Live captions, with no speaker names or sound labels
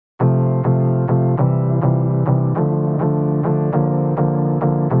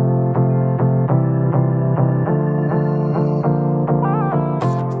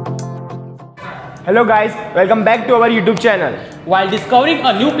Hello guys, welcome back to our YouTube channel. While discovering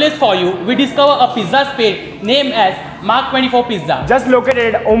a new place for you, we discover a pizza spot named as Mark 24 Pizza. Just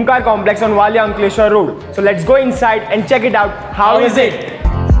located at OMKAR complex on VALIA Ankleshwar road. So let's go inside and check it out. How is it?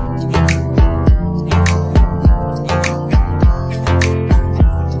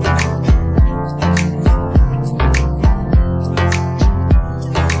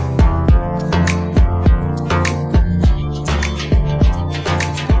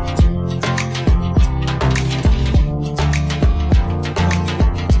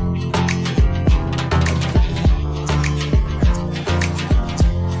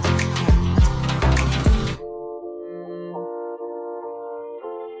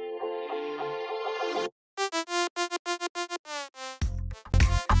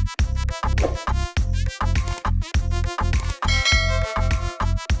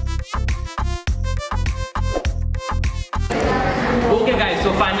 Okay guys,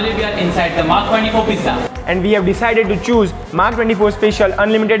 so finally we are inside the Mark 24 Pizza. And we have decided to choose Mark 24 Special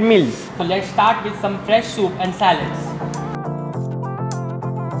Unlimited Meals. So let's start with some fresh soup and salads.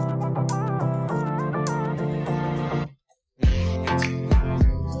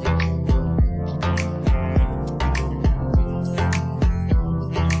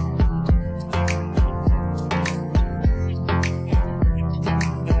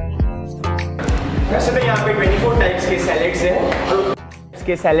 वैसे तो यहाँ पे 24 types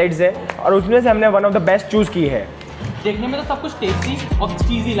के salads हैं और उसमें से हमने one of the best choose की है। देखने में तो सब कुछ टेस्टी और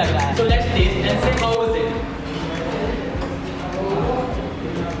चीज़ी लग रहा है। So let's taste and say how is it?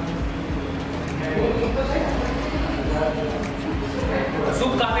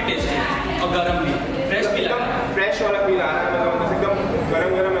 Soup काफी टेस्टी है और गरम भी, फ्रेश भी लग रहा है। फ्रेश वाला फील आ रहा है, मतलब एकदम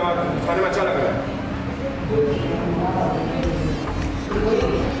गरम है और खाने में अच्छा लग रहा है।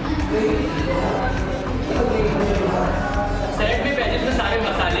 सैलेड में वेजेस में सारे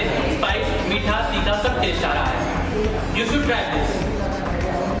मसाले, स्पाइस, मीठा, तीखा सब टेस्ट आ रहा है। You should try this.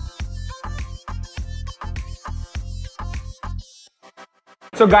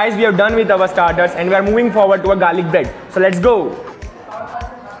 So guys, we have done with our starters and we are moving forward to a garlic bread. So let's go.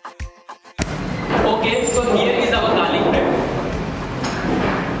 Okay, so here is our garlic bread.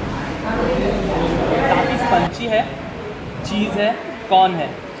 काफी spongy है, चीज है, corn है।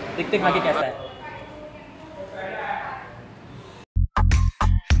 देखते खा के कैसा है।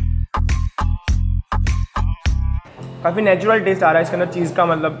 काफी नेचुरल टेस्ट आ रहा है इसके अंदर चीज का,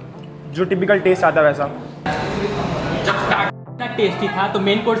 मतलब जो टिपिकल टेस्ट आता है वैसा। जब स्टार्ट इतना टेस्टी था तो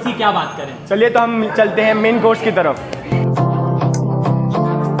मेन कोर्स की क्या बात करें। चलिए तो हम चलते हैं मेन कोर्स की तरफ।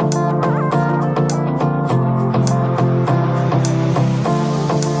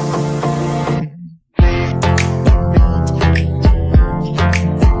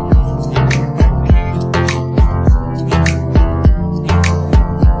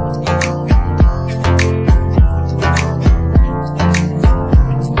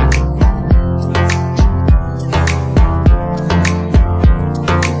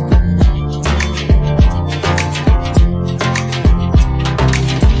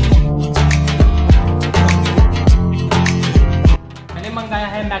 मंगाया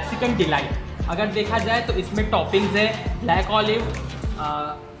है मैक्सिकन डिलाइट। अगर देखा जाए तो इसमें टॉपिंग्स है black olive,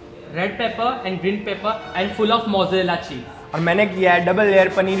 red pepper and green pepper and full of mozzarella चीज। और मैंने किया है डबल लेयर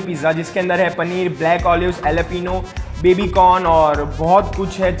पनीर पिज़्ज़ा जिसके अंदर है paneer, black olives, एलपिनो, baby corn और बहुत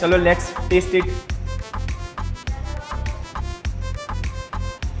कुछ है। चलो लेट्स टेस्ट इट।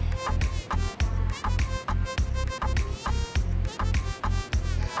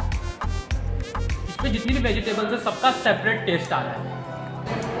 इसमें जितनी भी वेजिटेबल्स है सबका सेपरेट टेस्ट आ रहा है।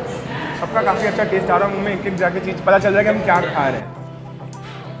 सबका काफ़ी अच्छा टेस्ट आ रहा है, मुंह में एक जाके चीज़ पता चल रहा है कि हम क्या खा रहे हैं।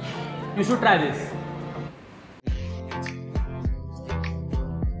 You should try this.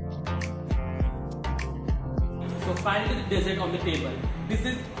 So finally the dessert on the table. This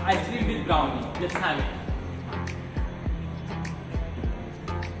is ice cream with brownie. Let's have it.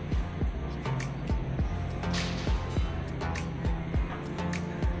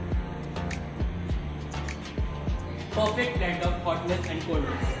 Perfect blend of hotness and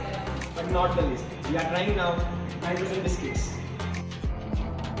coldness. But not the least. We are trying now nitrogen biscuits.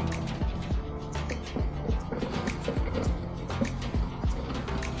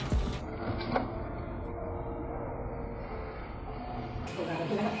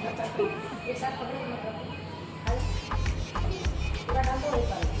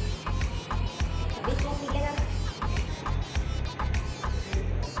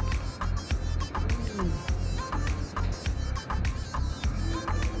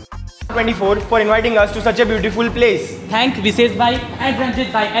 24 for inviting us to such a beautiful place. Thank Vishesh bhai and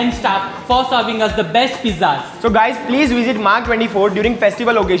Ranjit bhai and staff for serving us the best pizzas. So guys, please visit Mark 24 during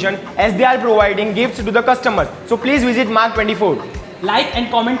festival occasion as they are providing gifts to the customers. So please visit Mark 24. Like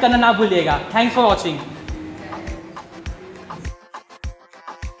and comment करना ना भूलिएगा. Thanks for watching.